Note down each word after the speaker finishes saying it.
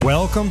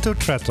Welcome to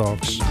Threat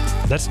Talks.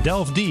 Let's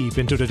delve deep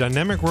into the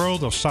dynamic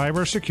world of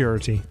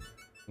cybersecurity.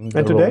 And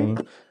today?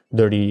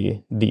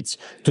 Dirty deeds.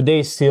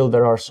 Today, still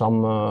there are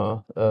some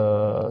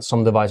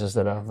devices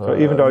that have.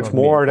 Even though it's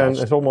more than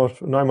it's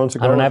almost 9 months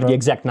ago. I don't have the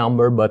exact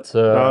number, but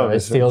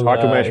it's still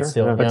hard to measure.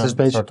 But it's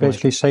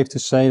basically safe to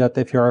say that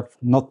if you have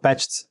not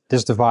patched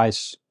this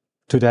device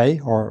today,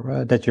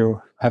 or that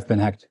you have been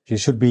hacked, you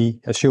should be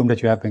assumed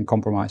that you have been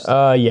compromised.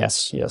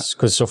 Yes,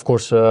 because of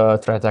course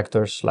threat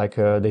actors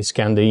they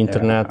scan the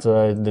internet.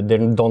 They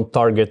don't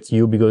target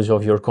you because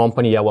of your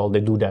company. Yeah, well,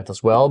 they do that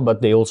as well,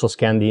 but they also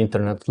scan the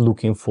internet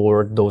looking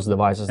for those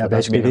devices. Yeah,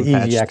 basically the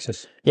easy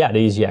access. Yeah, the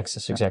easy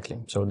access, exactly.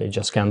 So they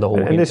just scan the whole.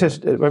 And this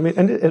is,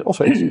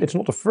 it's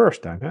not the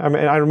first time. I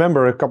mean, I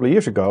remember a couple of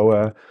years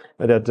ago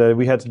that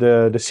we had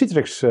the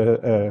Citrix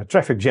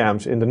traffic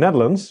jams in the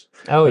Netherlands.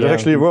 Oh, it was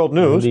actually world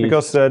news. Indeed.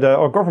 Because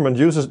our government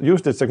used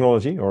this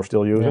technology, or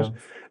still uses,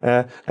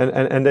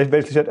 and they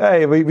basically said,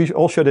 hey, we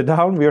all shut it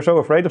down. We are so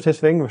afraid of this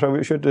thing, so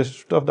we shut this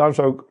stuff down,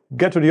 so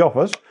get to the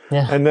office.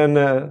 Yeah. And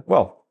then,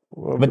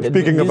 but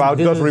speaking about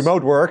does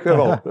remote work,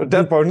 well, at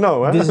that point,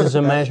 no. This is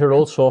a measure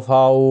also of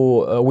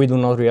how we do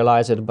not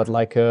realize it, but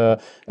like the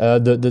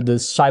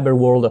cyber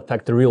world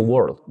affect the real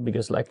world,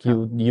 because like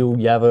you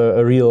have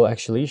a real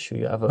actual issue.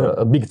 You have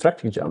a big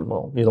traffic jam.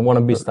 Well, you don't want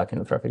to be stuck in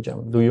a traffic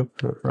jam, do you?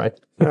 Right?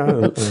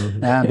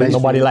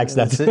 Nobody likes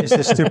that. It's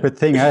a stupid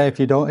thing. If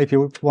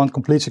you want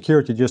complete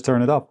security, just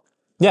turn it up.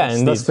 Yeah,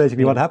 and that's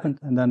basically what happened,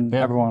 and then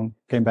everyone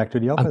came back to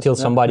the office until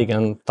somebody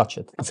can touch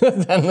it.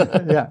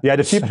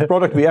 The cheapest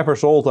product we ever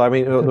sold. I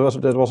mean, there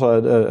was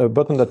a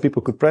button that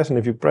people could press, and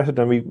if you press it,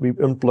 then we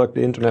unplug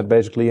the internet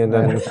basically, and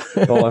then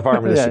the whole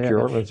environment is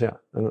secure.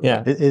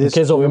 In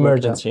case of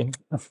emergency.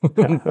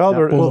 But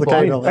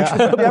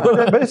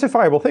it's a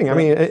viable thing. I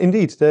mean,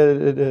 indeed,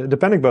 the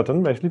panic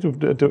button basically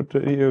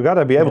you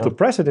gotta be able to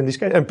press it in this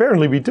case.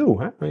 Apparently, we do.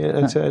 Huh? I mean,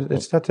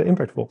 it's that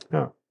impactful.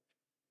 Yeah.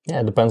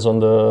 Yeah, it depends on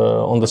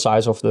the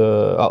size of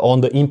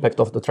on the impact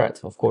of the threat,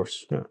 of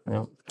course.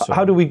 Yeah. So.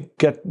 How do we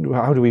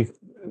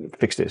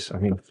fix this? I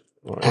mean,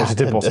 is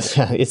it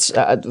impossible? It's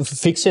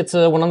fix it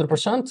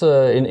 100%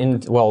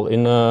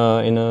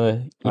 in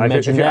a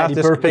imaginary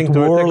perfect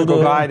world. A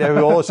technical guy, they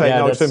will always say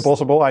no, it's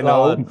impossible. I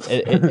know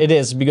it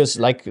is, because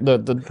like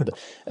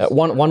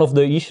one of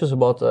the issues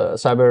about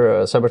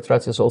cyber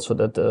threats is also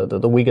that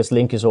the weakest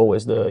link is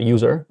always the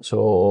user. So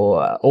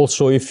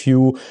also if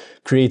you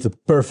create a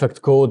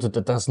perfect code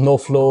that has no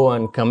flow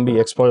and can be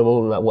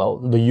exploitable, well,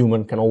 the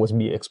human can always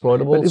be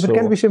exploitable. But if it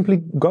can we simply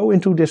go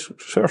into this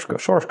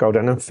source code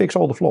and then fix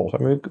all the flaws? I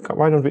mean,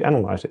 why don't we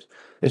analyze it?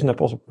 Isn't that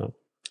possible?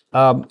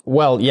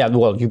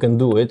 You can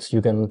do it.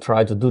 You can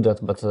try to do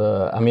that, but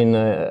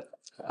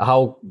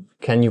how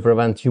can you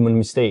prevent human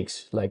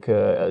mistakes? Like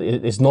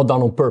it's not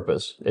done on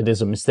purpose. It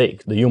is a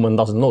mistake. The human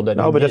doesn't know that.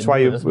 No, but that's why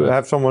you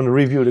have someone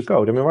review the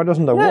code. I mean, why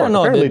doesn't that work?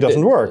 Apparently, it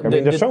doesn't work. I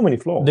mean, there's so many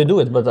flaws. They do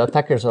it, but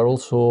attackers are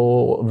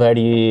also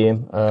very.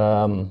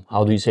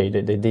 How do you say?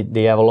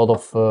 They have a lot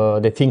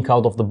of. They think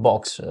out of the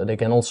box. They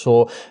can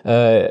also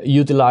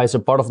utilize a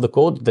part of the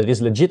code that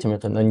is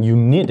legitimate, and then you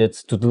need it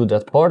to do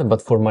that part,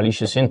 but for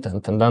malicious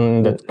intent. And then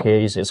in that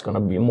case, it's going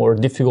to be more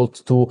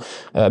difficult to.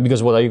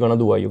 Because what are you going to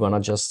do? Are you going to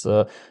just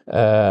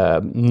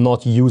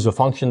not use a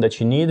function that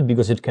you need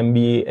because it can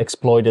be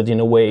exploited in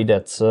a way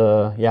that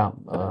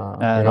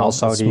and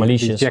also it's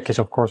malicious. The check is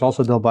of course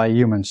also done by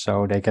humans,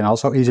 so they can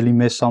also easily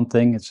miss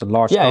something. It's a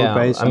large code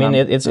base. I mean,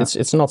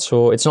 it's not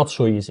so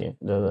easy.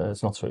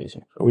 It's not so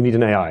easy. We need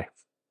an AI.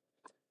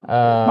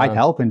 Might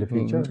help in the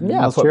future.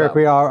 I'm sure if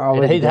we are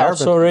already it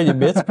helps already a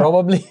bit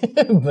probably,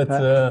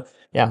 but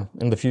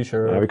in the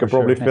future. We can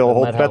probably fill a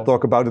whole threat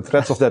talk about the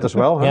threats of that as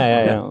well. Huh?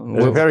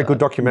 There's a very good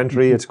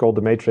documentary. It's called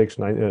The Matrix.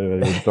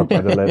 We'll talk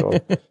about that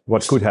later.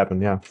 What could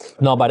happen? Yeah.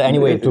 No, but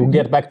anyway, to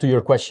get back to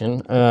your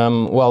question,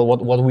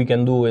 what we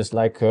can do is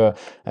like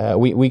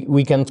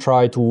we can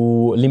try to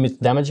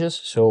limit damages.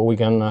 So we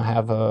can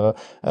have a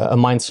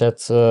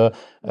mindset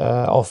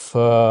of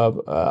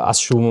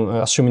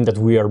assuming that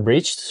we are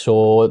breached.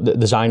 So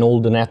design all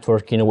the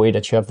network in a way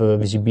that you have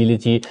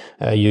visibility.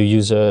 You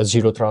use a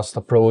zero trust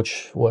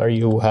approach where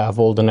you have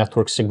all the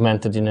networks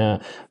segmented in a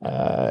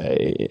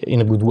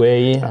good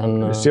way.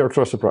 And zero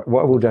trust approach.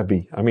 What would that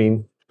be? I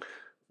mean,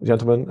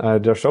 gentlemen,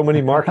 there's so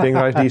many marketing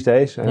right these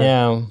days.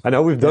 I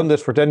know we've done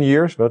this for 10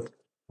 years, but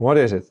what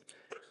is it?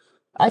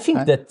 I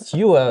think that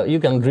you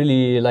can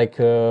really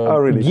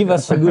give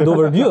us a good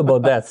overview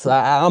about that.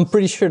 I'm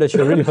pretty sure that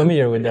you're really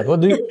familiar with that. What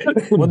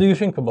do you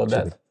think about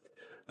that?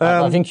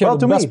 I think you're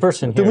the best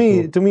person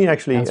here. To me,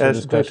 actually,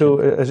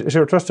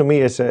 zero trust to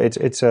me is it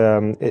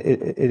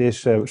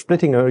is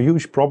splitting a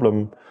huge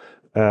problem,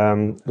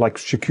 like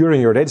securing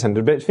your data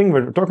center. The thing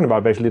we're talking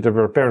about basically that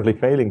we're apparently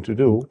failing to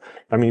do.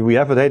 I mean, we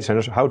have a data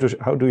center. So how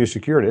do you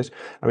secure this?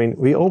 I mean,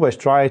 we always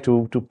try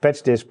to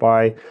patch this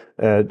by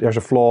there's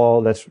a flaw.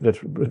 Let's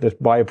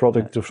buy a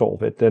product to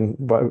solve it. Then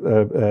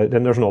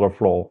there's another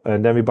flaw,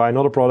 and then we buy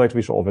another product,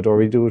 we solve it, or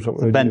we do some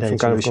kind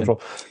of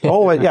control.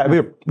 Always,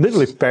 we're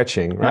literally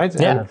patching, right?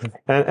 Yeah.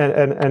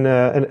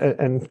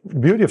 And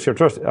beauty of zero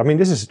trust. I mean,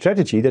 this is a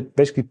strategy that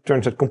basically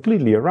turns it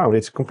completely around.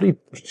 It's a complete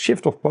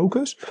shift of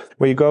focus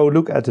where you go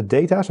look at the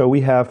data. So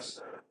we have.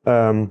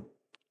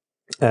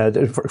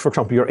 For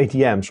example, your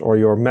ATMs or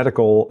your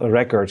medical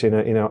records in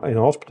a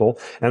hospital,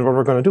 and what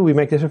we're going to do, we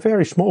make this a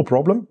very small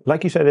problem.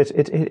 Like you said,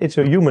 it's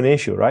a human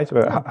issue, right?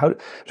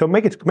 So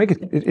make it.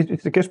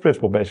 It's the KISS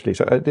principle basically.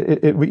 So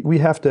we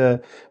have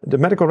the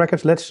medical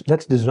records.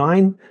 Let's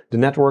design the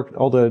network,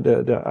 all the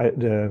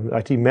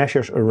IT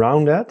measures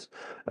around that,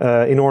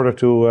 in order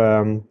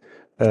to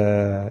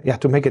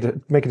make it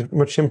a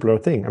much simpler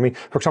thing. I mean,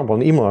 for example,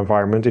 in an email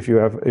environment, if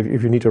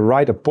you need to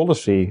write a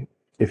policy.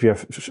 If you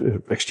have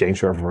Exchange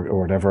server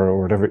or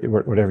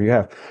whatever you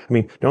have, I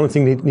mean, the only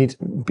thing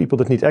people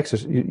that need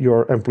access,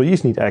 your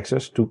employees need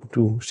access to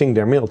sync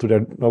their mail to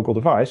their local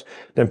device.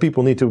 Then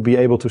people need to be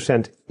able to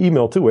send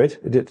email to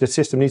it. The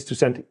system needs to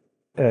send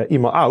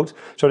email out.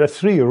 So that's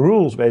 3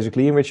 rules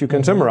basically in which you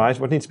can summarize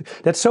what needs to be.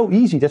 That's so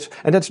easy. That's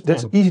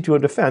easy to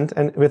defend.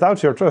 And without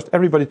zero trust,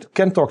 everybody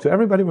can talk to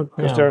everybody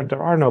because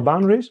there are no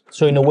boundaries.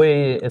 So in a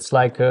way, it's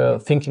like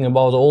thinking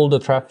about all the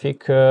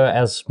traffic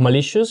as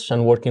malicious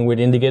and working with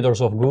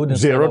indicators of good.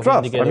 Zero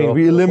trust. I mean,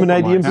 we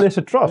eliminate the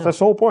implicit trust. That's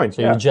the whole point.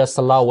 So you just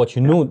allow what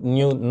you know.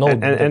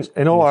 And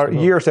in all our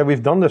years that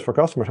we've done this for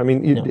customers, I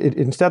mean,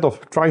 instead of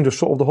trying to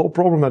solve the whole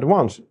problem at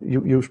once,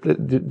 you split.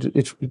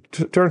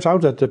 It turns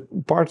out that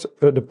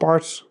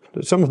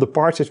some of the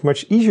parts is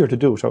much easier to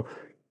do. So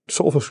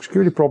solve a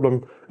security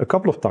problem a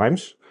couple of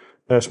times,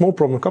 a small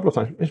problem a couple of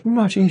times, is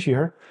much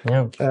easier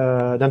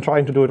than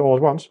trying to do it all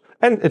at once.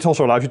 And it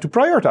also allows you to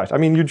prioritize. I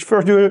mean, you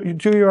first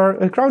do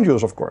your crown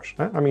jewels, of course.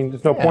 I mean,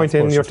 there's no point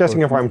in your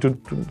testing environment.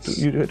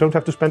 You don't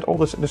have to spend all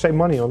the same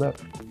money on that.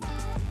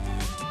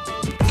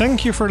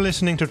 Thank you for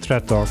listening to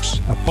Threat Talks,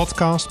 a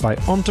podcast by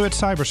Onto-It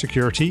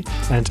Cybersecurity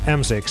and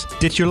AMS-IX.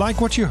 Did you like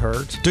what you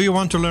heard? Do you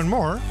want to learn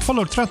more?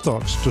 Follow Threat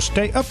Talks to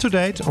stay up to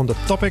date on the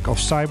topic of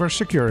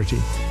cybersecurity.